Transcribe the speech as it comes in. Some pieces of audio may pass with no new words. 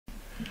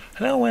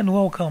Hello and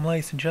welcome,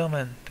 ladies and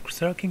gentlemen, to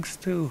Crusader Kings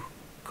 2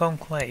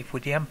 Conclave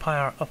with the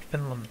Empire of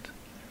Finland.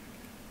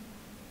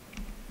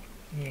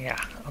 Yeah,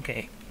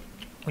 okay.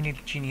 We need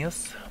a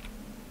genius.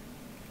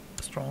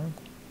 Strong.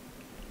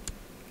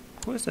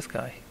 Who is this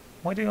guy?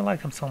 Why do you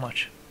like him so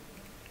much?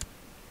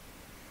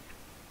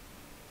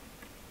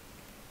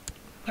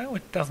 Well,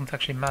 it doesn't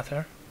actually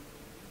matter.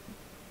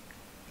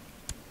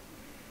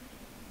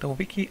 The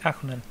Wiki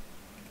Akunen.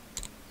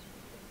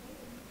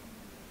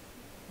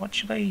 What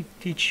should I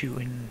teach you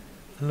in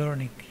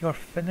learning? Your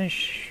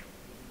Finnish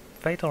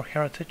faith or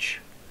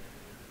heritage?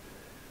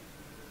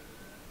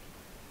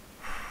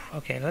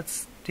 Okay,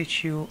 let's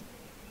teach you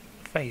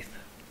faith.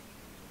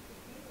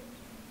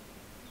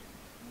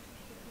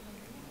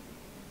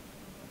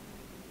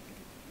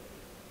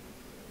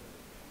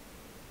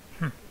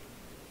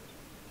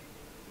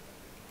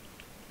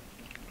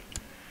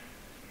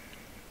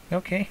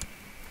 Okay.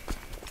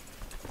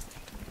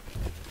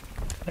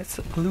 Let's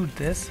loot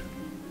this.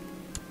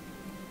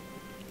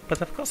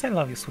 But of course I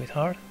love you,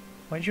 sweetheart.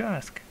 Why'd you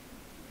ask?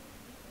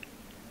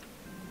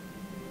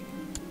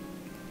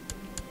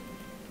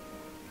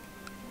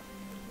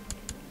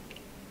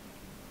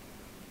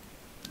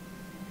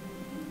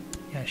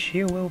 Yeah,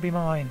 she will be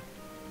mine.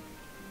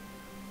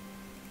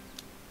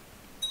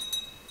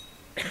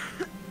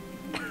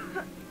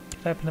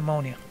 Type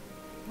pneumonia.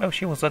 Well,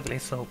 she was ugly,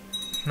 so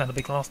not a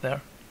big loss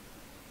there.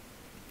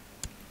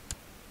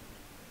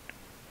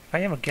 If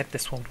I ever get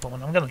this old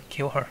woman, I'm gonna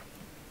kill her.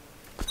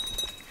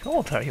 How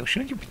old are you?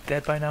 Shouldn't you be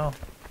dead by now?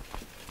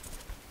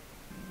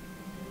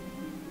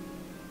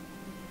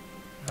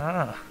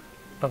 Ah,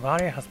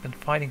 Bavaria has been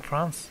fighting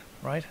France,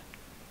 right?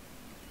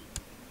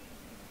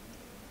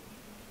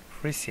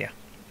 Frisia.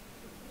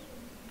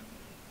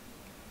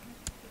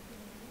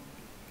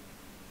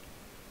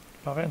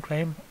 Bavarian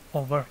claim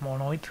over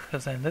Monoid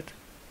has ended.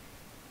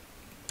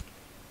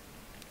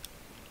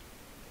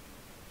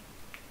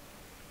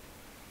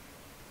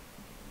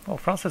 Oh,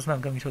 France is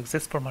not going to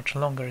exist for much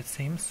longer, it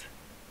seems.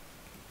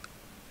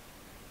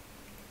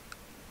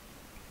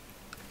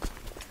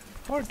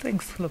 How are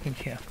things looking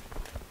here?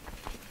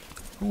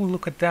 Ooh,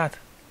 look at that!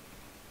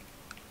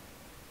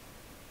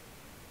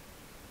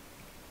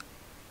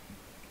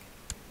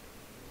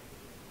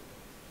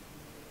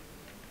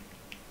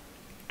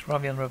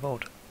 Travian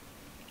Revolt.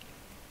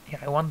 Yeah,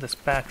 I want this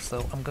back,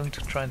 so I'm going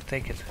to try and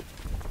take it.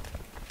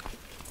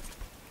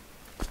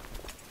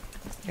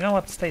 You know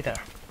what? Stay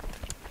there.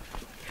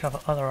 We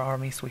have other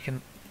armies we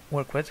can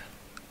work with.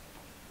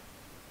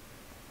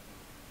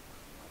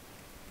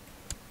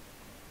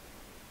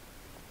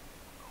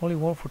 Holy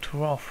War for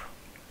Turov.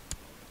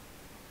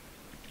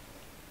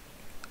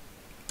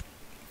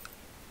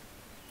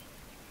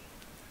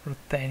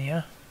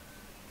 Ruthenia.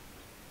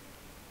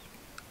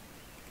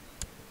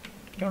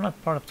 You're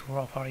not part of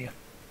Turov, are you?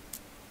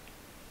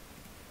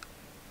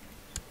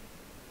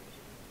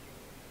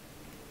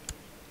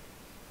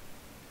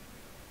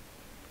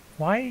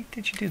 Why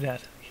did you do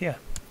that? Here.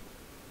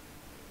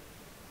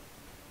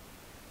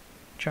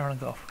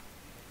 Charangov.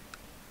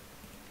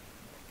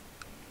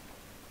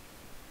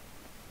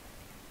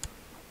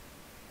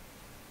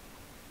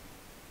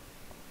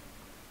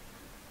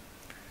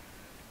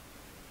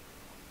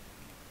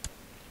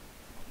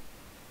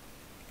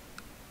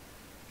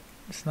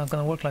 It's not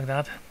gonna work like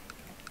that.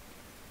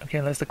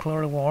 Okay, let's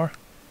declare a war.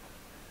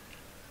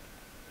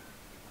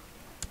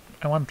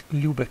 I want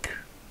Lübeck.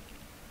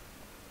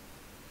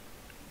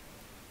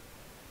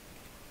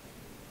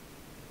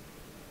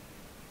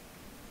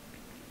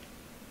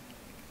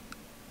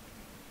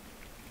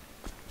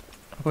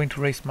 I'm going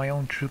to raise my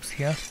own troops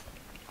here.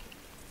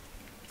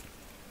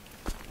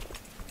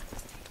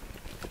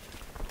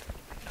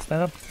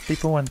 Stand up,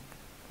 people and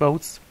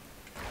boats.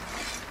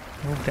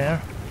 Move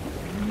there.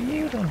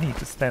 You don't need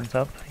to stand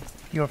up.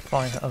 You're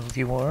fine as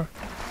you were.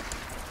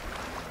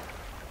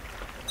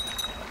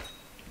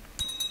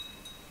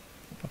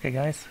 Okay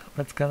guys,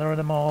 let's gather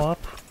them all up.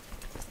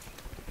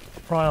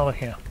 Right over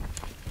here.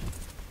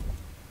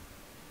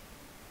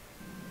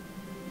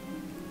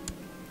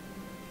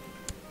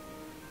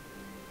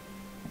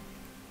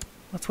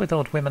 What's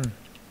without women?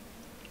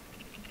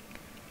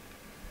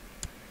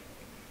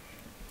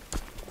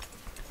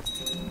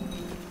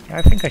 Yeah,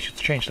 I think I should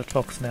change the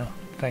fox now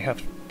that I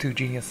have two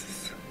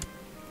geniuses.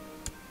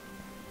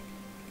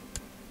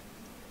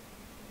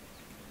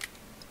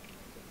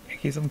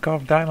 He's on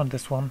carved diamond,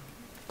 this one.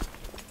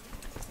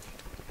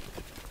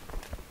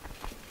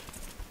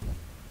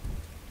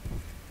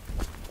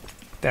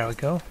 There we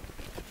go.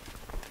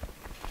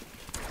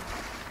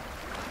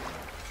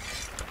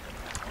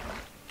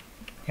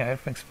 Yeah,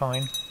 everything's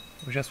fine.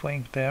 We're just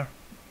waiting there.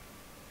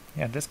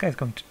 Yeah, this guy's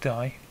going to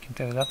die, I can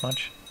tell you that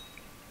much.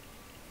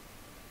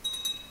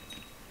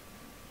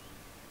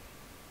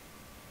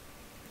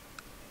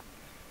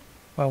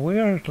 Well, we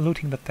are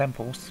looting the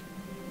temples.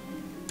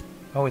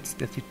 Oh, it's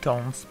the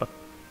Titans, but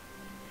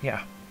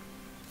yeah.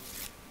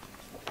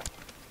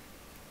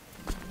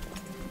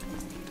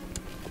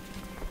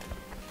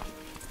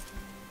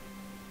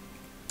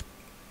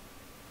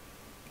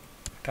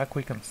 Attack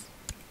weakens.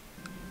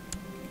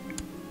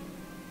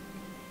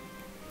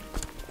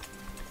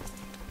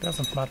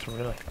 Doesn't matter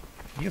really.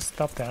 You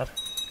stop that.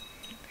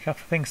 They have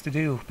things to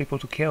do, people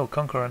to kill,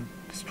 conquer and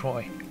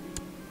destroy.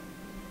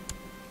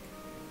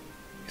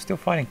 You're still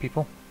fighting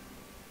people.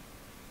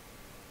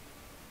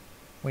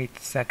 Wait a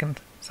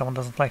second, someone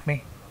doesn't like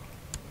me?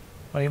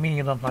 What do you mean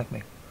you don't like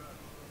me?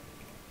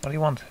 What do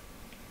you want?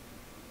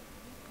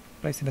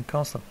 Place in the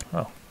council.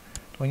 Oh,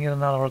 do we need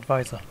another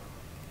advisor?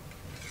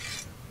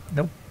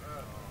 Nope.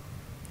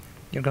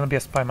 You're gonna be a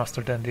spy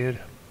master then, dude.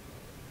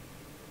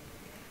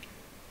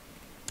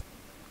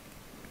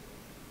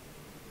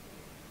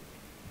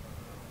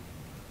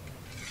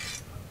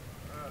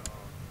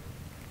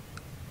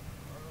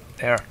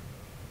 There.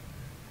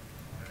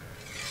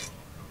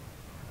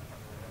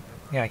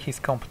 Yeah, he's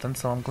competent,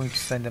 so I'm going to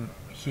send him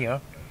here.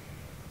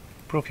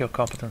 Prove your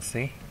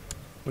competency.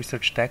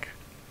 Research tech.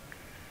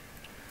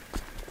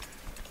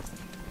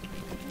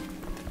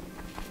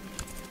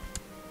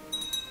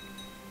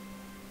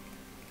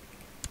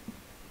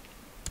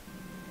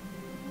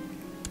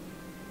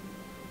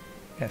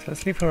 Yes,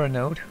 let's leave her a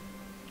note.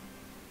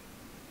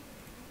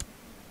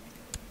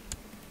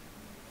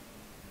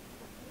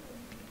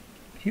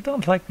 You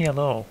don't like me at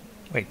all.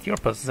 Wait, you're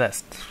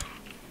possessed.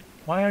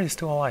 Why are you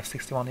still alive,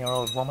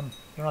 61-year-old woman?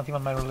 You're not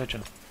even my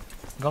religion.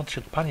 God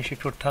should punish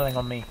if you're telling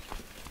on me.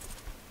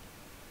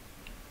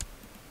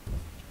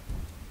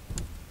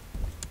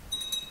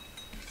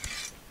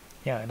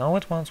 Yeah, I know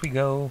it once we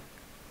go...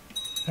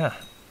 Ah,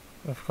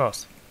 of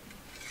course.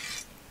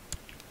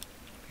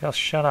 Just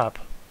shut up.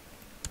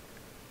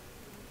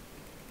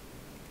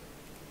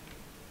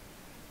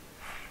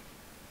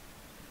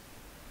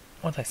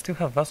 What, I still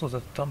have vassals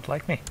that don't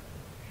like me?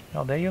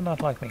 How dare you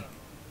not like me?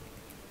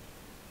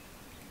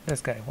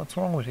 This guy, what's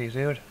wrong with you,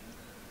 dude?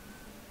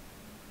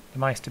 The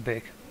mine's too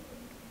big.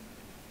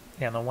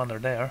 Yeah, no wonder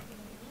there.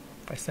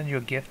 If I send you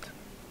a gift...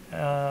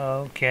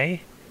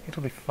 okay,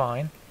 it'll be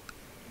fine.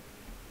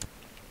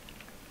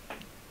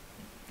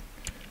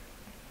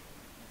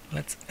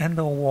 Let's end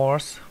the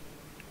wars.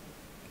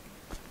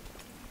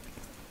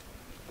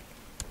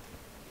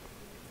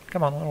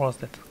 Come on, where was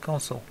that?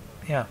 Council.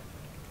 Yeah,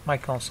 my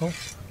council.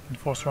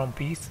 Enforce Rome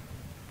peace.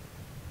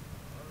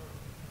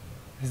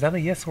 Is that a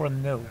yes or a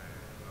no?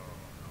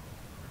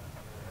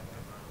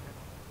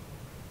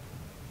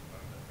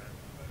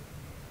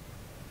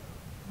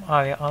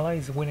 My ally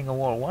is winning a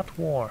war. What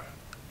war?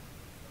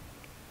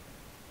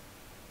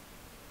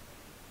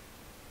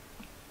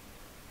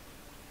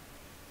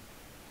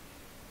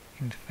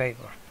 In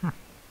favor.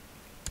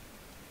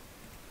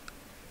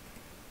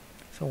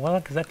 So what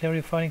exactly are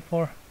you fighting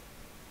for?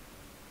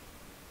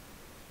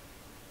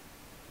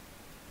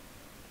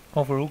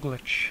 Over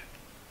Uglitch.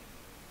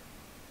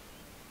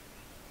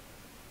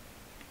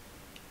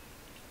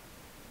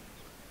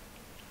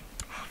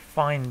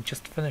 Fine,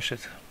 just finish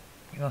it.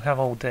 You don't have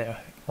all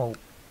there. All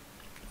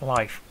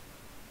life.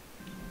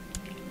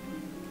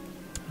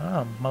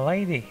 Ah, my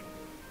lady.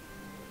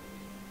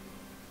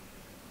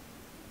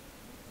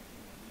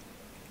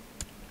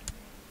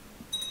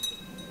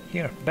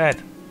 Here, bed.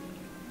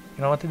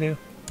 You know what to do.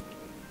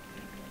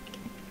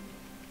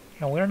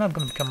 Yeah, we're not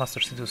gonna become Master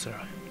Seducer.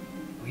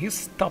 Will you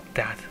stop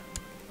that?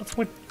 What's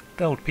with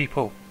those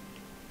people?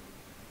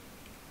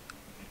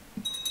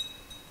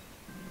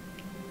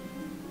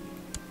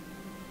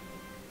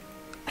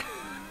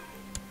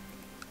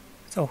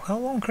 So, how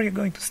long are you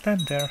going to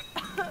stand there,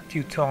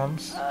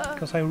 Teutons?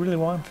 Because I really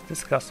want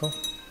this castle.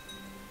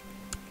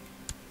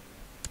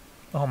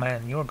 Oh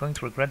man, you're going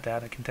to regret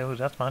that, I can tell you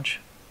that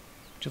much.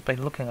 Just by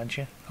looking at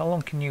you. How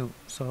long can you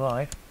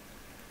survive?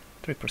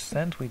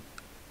 3%, we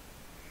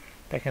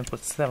can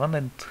put 7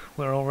 and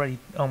we're already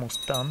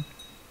almost done.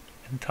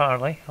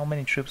 Entirely. How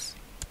many troops?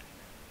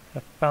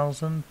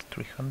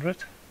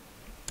 1,300?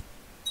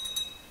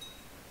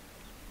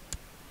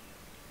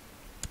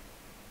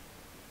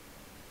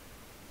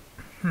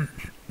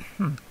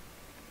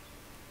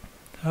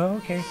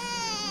 Okay.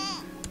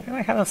 And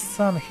I had a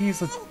son,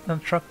 he's an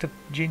attractive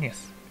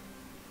genius.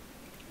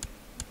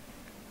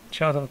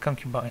 Child of a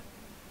concubine.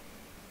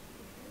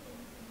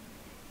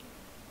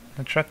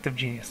 An attractive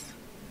genius.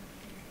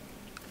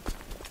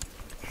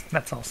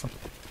 That's awesome.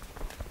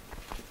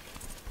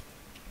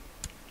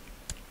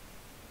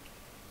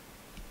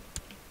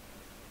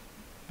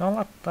 Now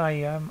what I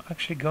am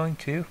actually going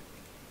to...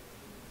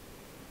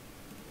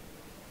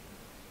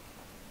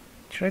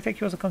 Should I take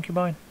you as a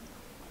concubine?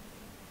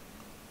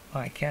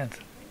 I can't.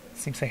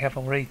 Seems I have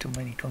already too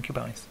many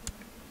concubines.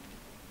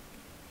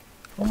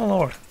 Oh my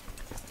lord.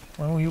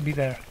 When will you be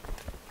there?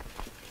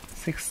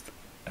 6th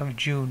of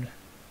June.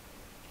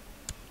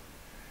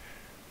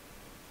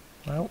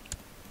 Well,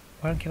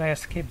 when can I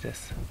escape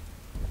this?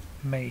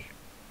 May.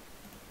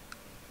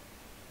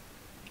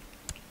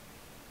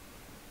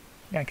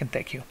 Yeah, I can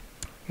take you.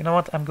 You know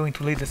what? I'm going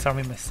to lead this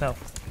army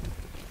myself.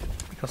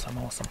 Because I'm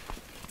awesome.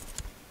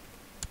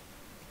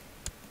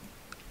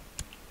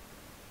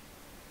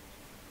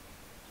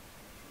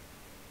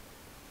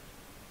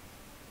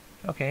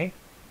 Okay.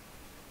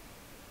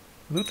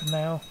 Loot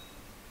now.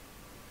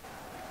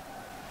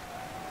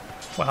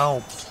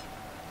 Wow.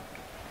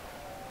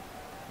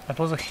 That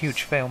was a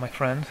huge fail, my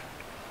friend.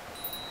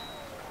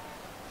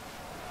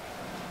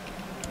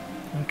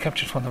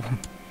 captured one of them.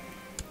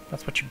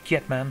 That's what you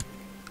get, man.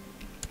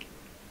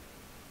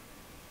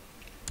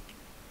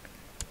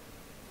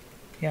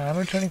 Yeah, I'm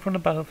returning from the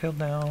battlefield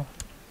now.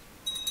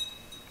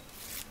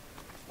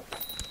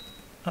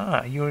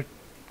 Ah, you're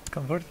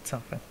converted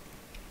something.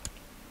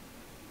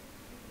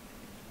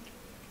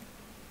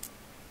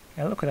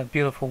 Yeah, look at that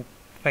beautiful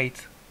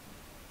fate.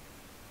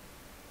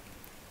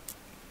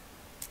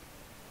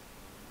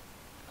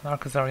 An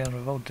Khazarian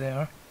revolt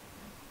there.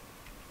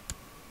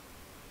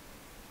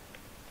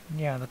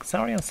 Yeah, the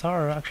Khazarians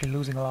are actually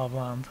losing a lot of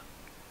land.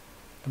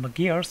 The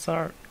Magyars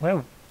are,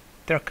 well,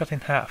 they're cut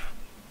in half.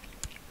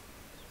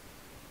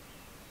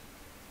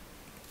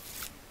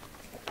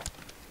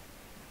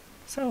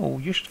 So,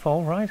 you should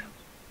fall, right?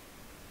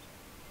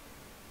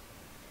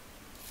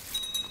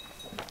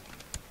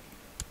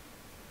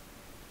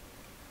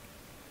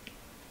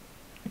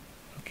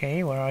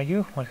 Okay, where are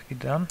you? What have you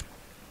done?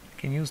 You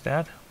can use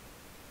that.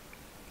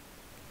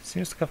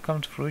 Seems to have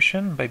come to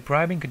fruition. By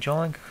bribing,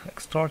 cajoling,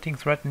 extorting,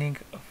 threatening,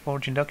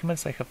 forging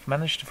documents, I have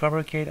managed to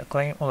fabricate a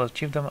claim on the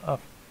chiefdom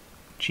of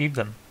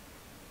chieftain.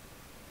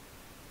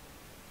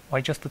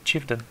 Why just the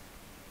chieftain?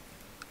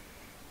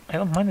 I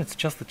don't mind, it's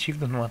just the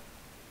chieftain one.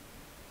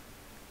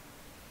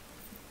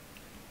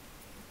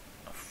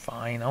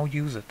 Fine, I'll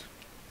use it.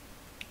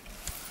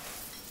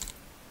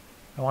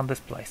 I want this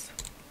place.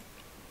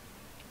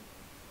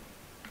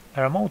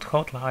 A remote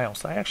hotel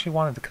isles. I actually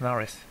wanted the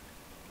Canaries.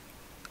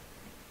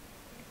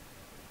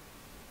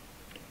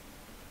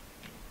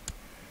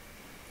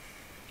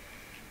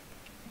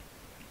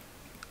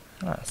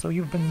 Ah, so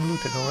you've been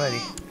looted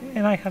already.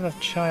 And I had a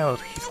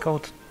child, he's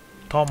called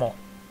Tomo.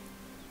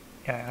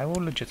 Yeah, I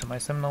will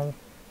legitimize him, no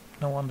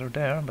wonder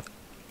there, but...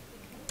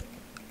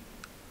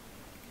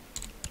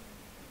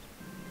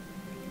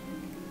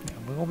 yeah,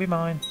 we will be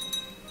mine.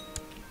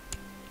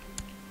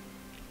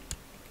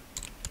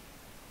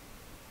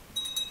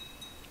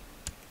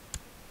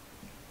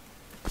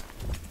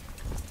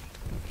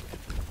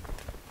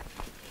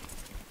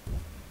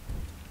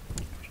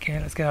 Okay,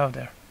 let's get out of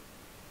there.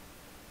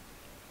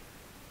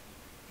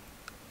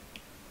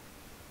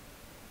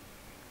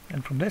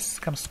 And from this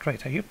comes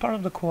straight. Are you part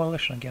of the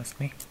coalition against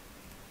me?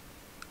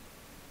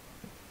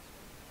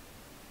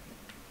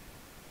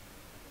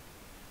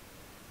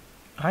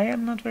 I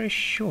am not very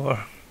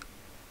sure.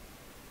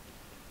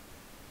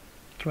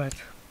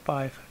 Threat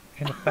 5.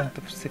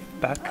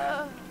 Inoffensive back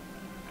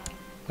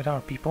with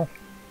our people.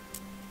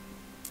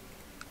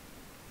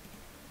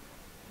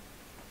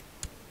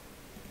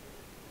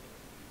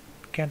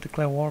 Can't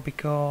declare war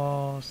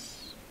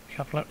because we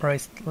have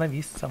raised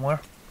levies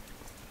somewhere.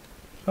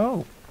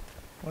 Oh!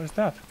 What is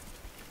that?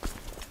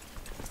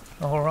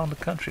 All around the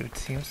country, it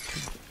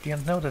seems.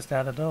 Didn't notice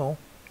that at all.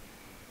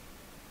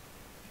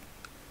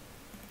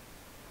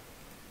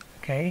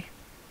 Okay.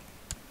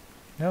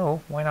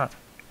 No, why not?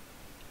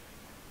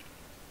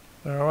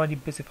 We're already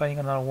busy fighting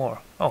another war.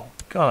 Oh,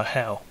 go to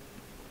hell.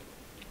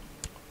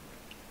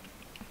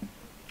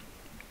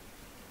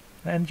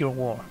 End your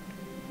war.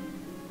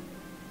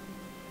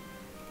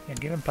 Yeah,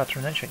 give him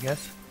patronage, I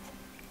guess.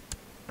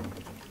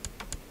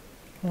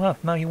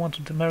 What? Now you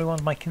want to marry one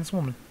of my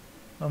kinswomen?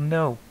 Oh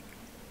no.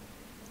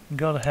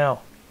 Go to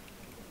hell.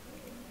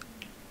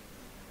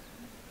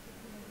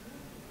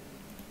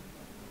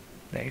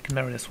 There, you can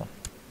marry this one.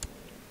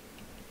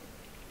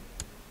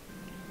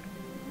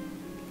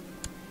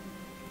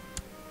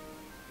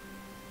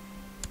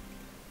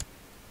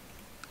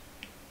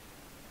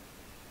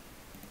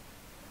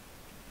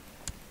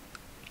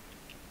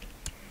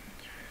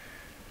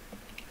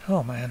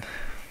 Oh man.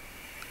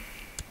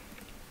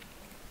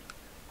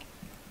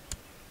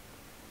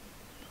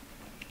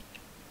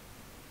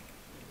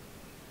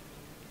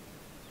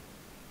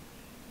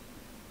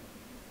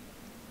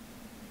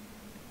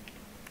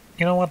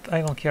 You know what? I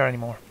don't care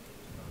anymore.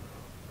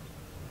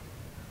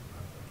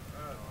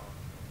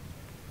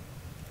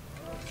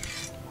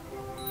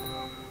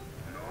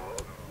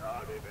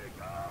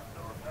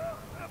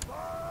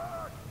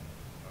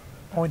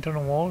 All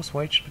internal wars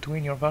waged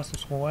between your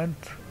vassals went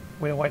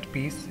with a white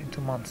peace in 2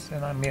 months,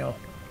 and I'm ill.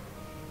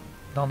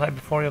 Don't die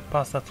before you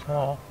pass that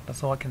law,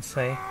 that's all I can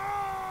say.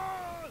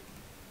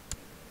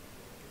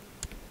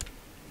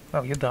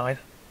 Well, you died.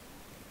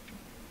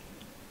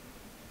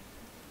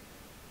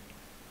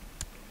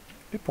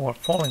 People are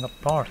falling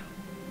apart.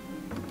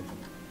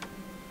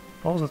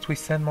 Suppose that we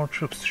send more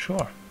troops,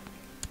 sure.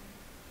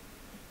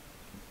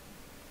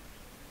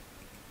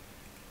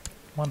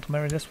 Want to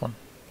marry this one?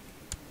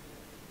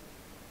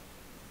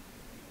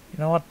 You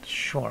know what?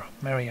 Sure,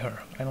 marry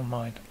her. I don't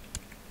mind.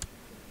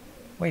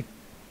 Wait.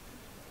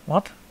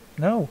 What?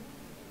 No.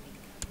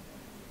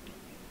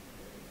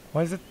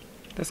 Why is it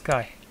this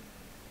guy?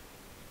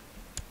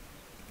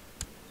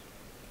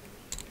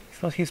 He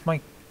thought he's my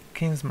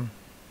kinsman.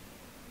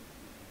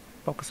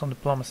 Focus on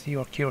diplomacy,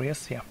 you're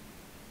curious, yeah.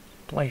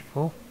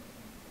 Playful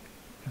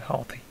and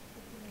haughty.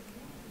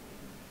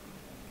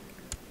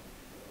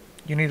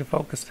 You need to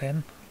focus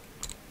then.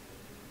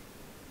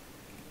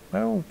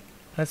 Well,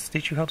 let's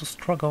teach you how to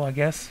struggle, I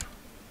guess.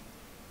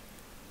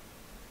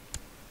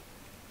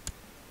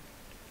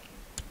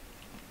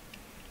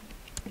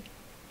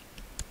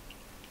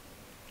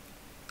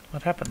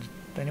 What happened?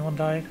 Did anyone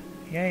died?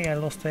 Yay, I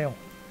lost tail.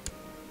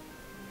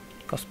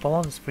 Because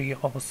Poland is free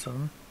all of a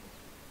sudden.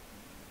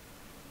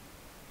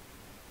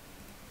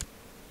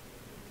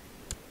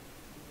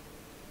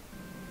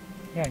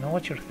 Yeah, I know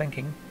what you're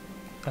thinking.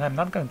 And I'm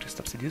not going to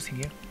stop seducing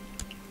you.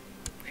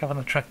 We have an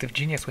attractive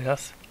genius with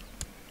us.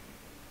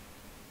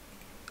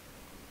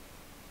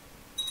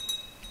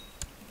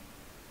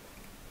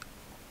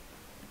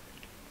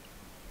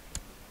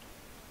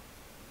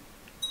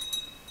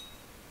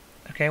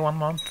 Okay, 1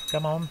 month,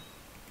 come on.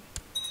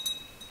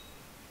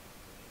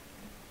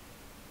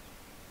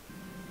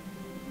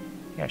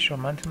 Yeah, sure,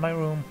 mint in my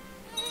room.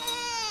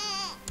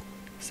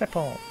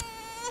 Sepal.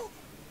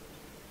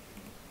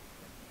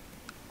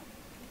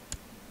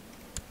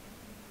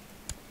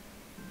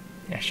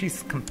 Yeah,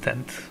 she's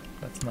content.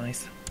 That's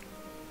nice.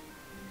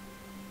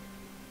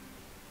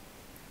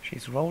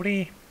 She's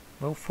rowdy,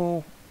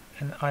 willful,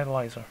 and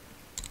idolizer.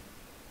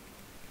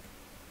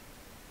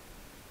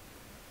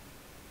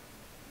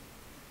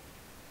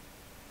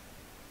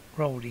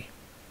 Rowdy.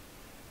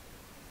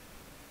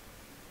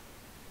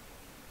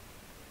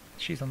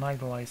 She's an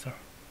idolizer.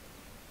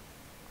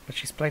 But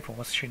she's playful,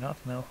 was she not?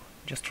 No,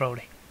 just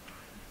rowdy.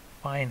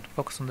 Fine,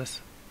 focus on this.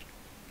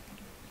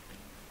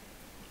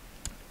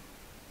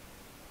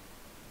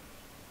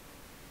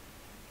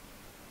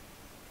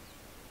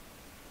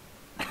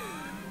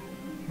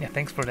 Yeah,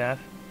 thanks for that.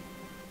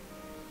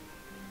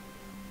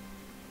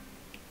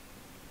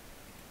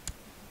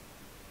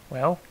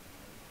 Well,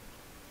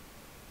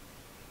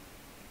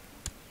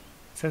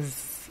 it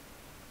says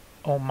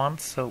all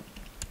months, so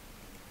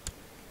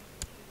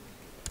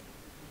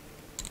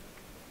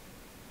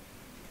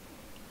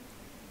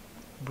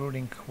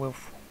brooding,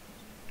 willful,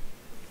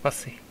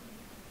 fussy.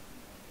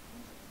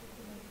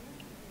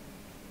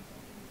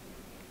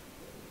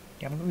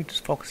 Yeah, I'm going to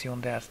focus you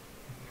on that.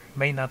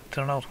 May not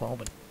turn out well,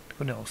 but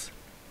who knows.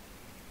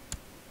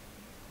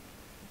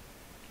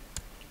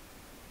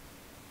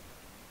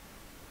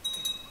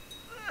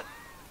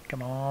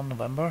 Come on,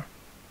 November.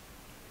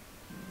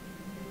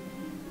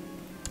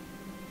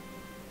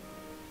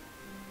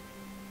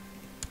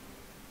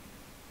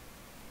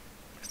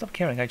 Stop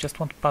caring, I just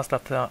want to pass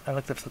that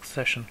elective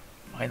succession,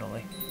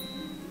 finally.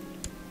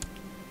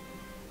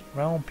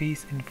 Realm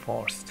peace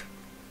enforced.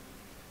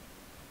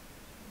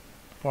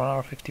 For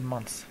another 15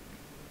 months.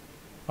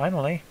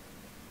 Finally.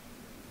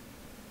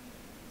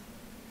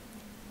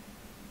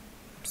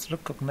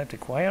 Absolute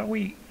cognitic. Why aren't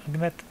we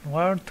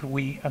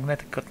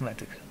agnetic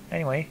cognitic?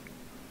 Anyway.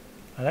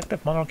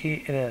 Elective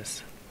monarchy it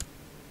is.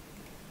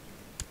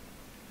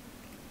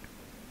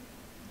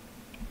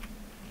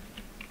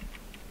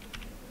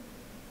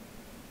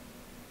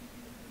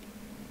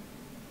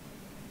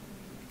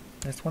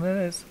 This one it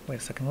is. Wait a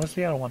second, what's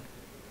the other one?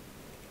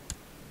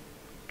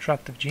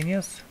 Attractive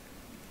genius.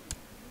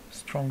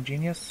 Strong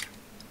genius.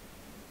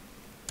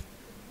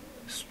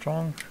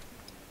 Strong.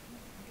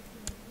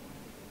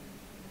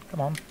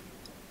 Come on.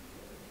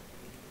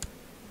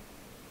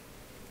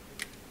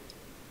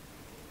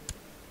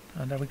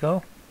 And there we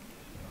go.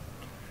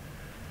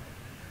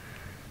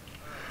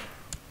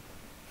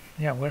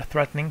 Yeah, we're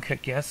threatening, I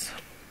guess.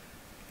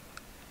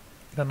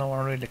 Then no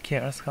one really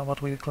cares. How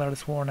about we declare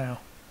this war now?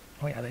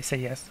 Oh yeah, they say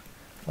yes.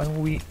 When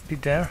will we be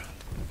there?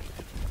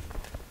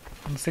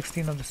 On the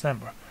 16th of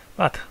December.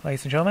 But,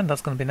 ladies and gentlemen,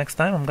 that's gonna be next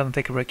time. I'm gonna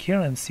take a break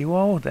here and see you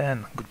all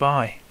then.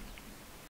 Goodbye.